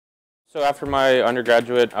So after my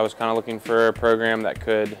undergraduate, I was kind of looking for a program that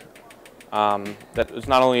could, that was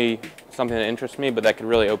not only something that interests me, but that could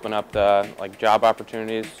really open up the job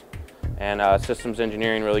opportunities. And systems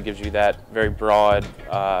engineering really gives you that very broad,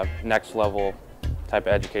 next level type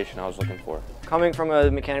of education I was looking for. Coming from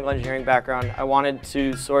a mechanical engineering background, I wanted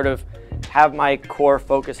to sort of have my core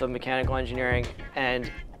focus of mechanical engineering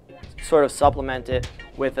and sort of supplement it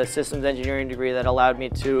with a systems engineering degree that allowed me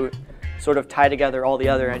to sort of tie together all the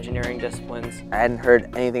other engineering disciplines. I hadn't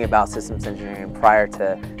heard anything about systems engineering prior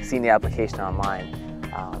to seeing the application online.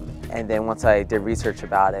 And then once I did research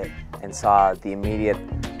about it and saw the immediate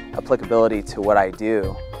applicability to what I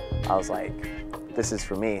do, I was like, this is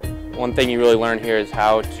for me. One thing you really learn here is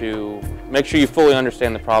how to make sure you fully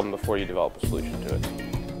understand the problem before you develop a solution to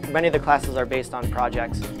it. Many of the classes are based on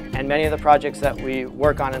projects, and many of the projects that we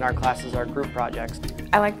work on in our classes are group projects.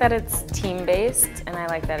 I like that it's team-based, and I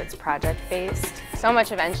like that it's project-based. So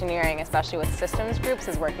much of engineering, especially with systems groups,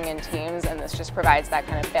 is working in teams, and this just provides that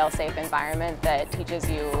kind of fail-safe environment that teaches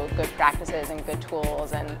you good practices and good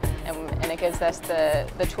tools, and it gives us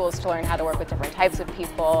the tools to learn how to work with different types of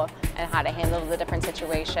people and how to handle the different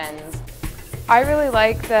situations. I really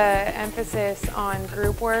like the emphasis on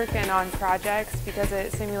group work and on projects because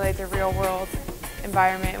it simulates a real-world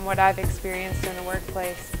environment and what I've experienced in the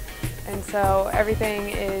workplace. And so everything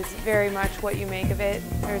is very much what you make of it.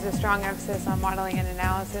 There's a strong emphasis on modeling and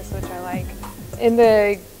analysis, which I like. In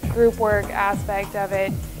the group work aspect of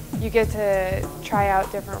it, you get to try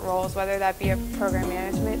out different roles, whether that be a program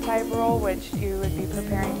management type role, which you would be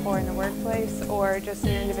preparing for in the workplace, or just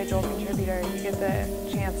an individual contributor. You get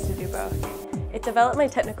the chance to do both. It developed my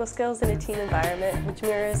technical skills in a team environment, which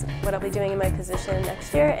mirrors what I'll be doing in my position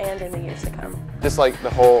next year and in the years to come. Just like the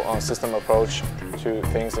whole system approach to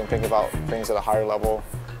things and thinking about things at a higher level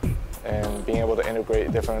and being able to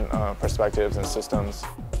integrate different perspectives and systems.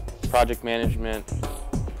 Project management,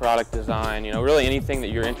 product design, really anything that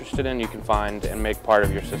you're interested in you can find and make part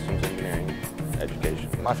of your systems engineering education.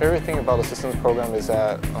 My favorite thing about the systems program is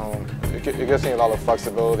that it gives me a lot of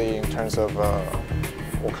flexibility in terms of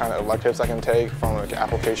what kind of electives I can take, from like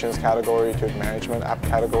applications category to management app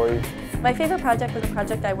category. My favorite project was a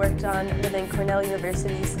project I worked on within Cornell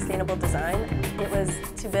University's Sustainable Design. It was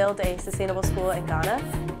to build a sustainable school in Ghana,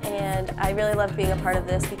 and I really loved being a part of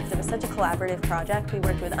this because it was such a collaborative project. We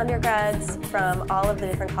worked with undergrads from all of the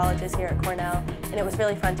different colleges here at Cornell, and it was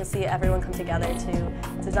really fun to see everyone come together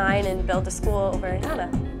to design and build a school over in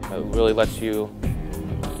Ghana. It really lets you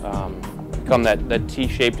become that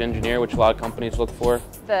T-shaped engineer, which a lot of companies look for.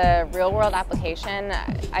 The real-world application,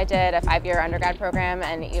 I did a 5-year undergrad program,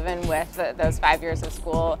 and even with those 5 years of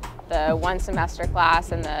school, the 1 semester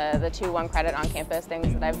class and the 2 1-credit on-campus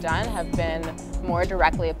things that I've done have been more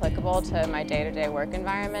directly applicable to my day-to-day work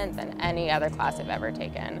environment than any other class I've ever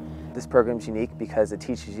taken. This program's unique because it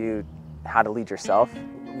teaches you how to lead yourself.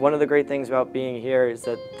 One of the great things about being here is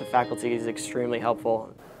that the faculty is extremely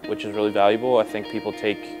helpful. Which is really valuable. I think people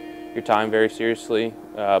take your time very seriously,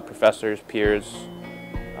 professors, peers,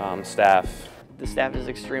 staff. The staff is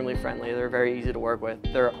extremely friendly. They're very easy to work with.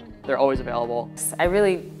 They're always available. I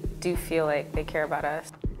really do feel like they care about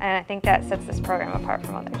us. And I think that sets this program apart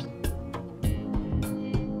from others.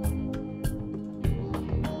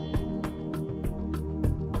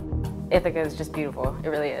 Ithaca is just beautiful. It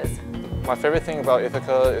really is. My favorite thing about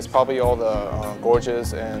Ithaca is probably all the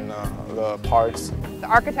gorges and the parks. The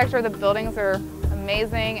architecture of the buildings are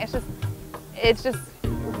amazing. It's just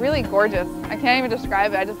really gorgeous. I can't even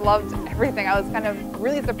describe it. I just loved everything. I was kind of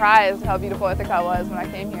really surprised how beautiful Ithaca was when I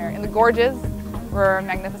came here. And the gorges were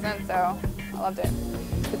magnificent, so I loved it.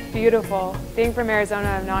 It's beautiful. Being from Arizona,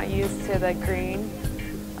 I'm not used to the green.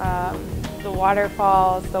 The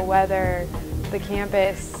waterfalls, the weather, the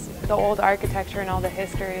campus, the old architecture and all the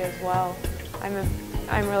history as well.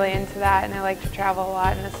 I'm really into that, and I like to travel a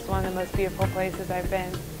lot, and this is one of the most beautiful places I've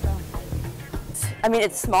been. So. I mean,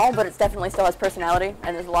 it's small, but it definitely still has personality,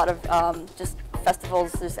 and there's a lot of just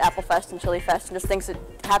festivals. There's Apple Fest and Chili Fest, and just things that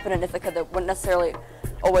happen in Ithaca that wouldn't necessarily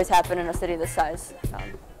always happen in a city this size.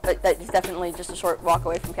 But that is definitely just a short walk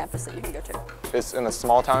away from campus that you can go to. It's in a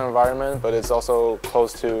small town environment, but it's also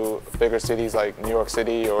close to bigger cities like New York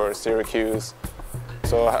City or Syracuse.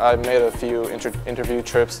 So I made a few interview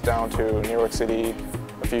trips down to New York City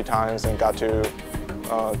a few times and got to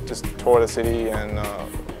just tour the city and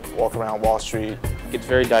walk around Wall Street. It's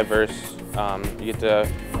very diverse. You get to,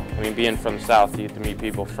 being from the South, you get to meet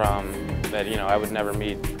people from that I would never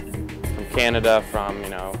meet, from Canada, from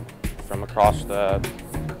across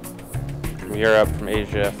from Europe, from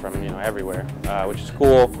Asia, from everywhere, which is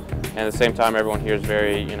cool. And at the same time, everyone here is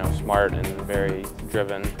very smart and very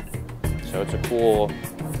driven. So it's a cool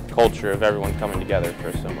culture of everyone coming together for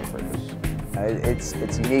a similar purpose.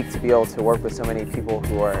 It's unique to be able to work with so many people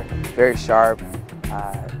who are very sharp,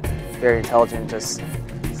 very intelligent. It's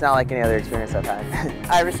not like any other experience I've had.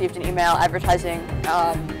 I received an email advertising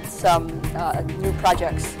some new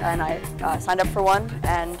projects, and I signed up for one,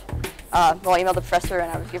 and I emailed the professor,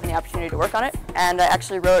 and I was given the opportunity to work on it. And I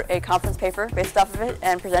actually wrote a conference paper based off of it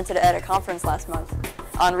and presented it at a conference last month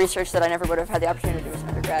on research that I never would have had the opportunity to do as an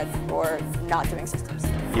undergrad or not doing systems.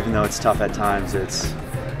 Even though it's tough at times, it's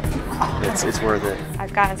worth it.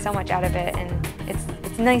 I've gotten so much out of it, and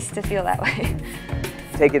it's nice to feel that way.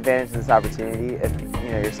 Take advantage of this opportunity if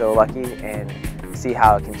you're so lucky, and see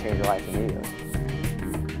how it can change your life immediately.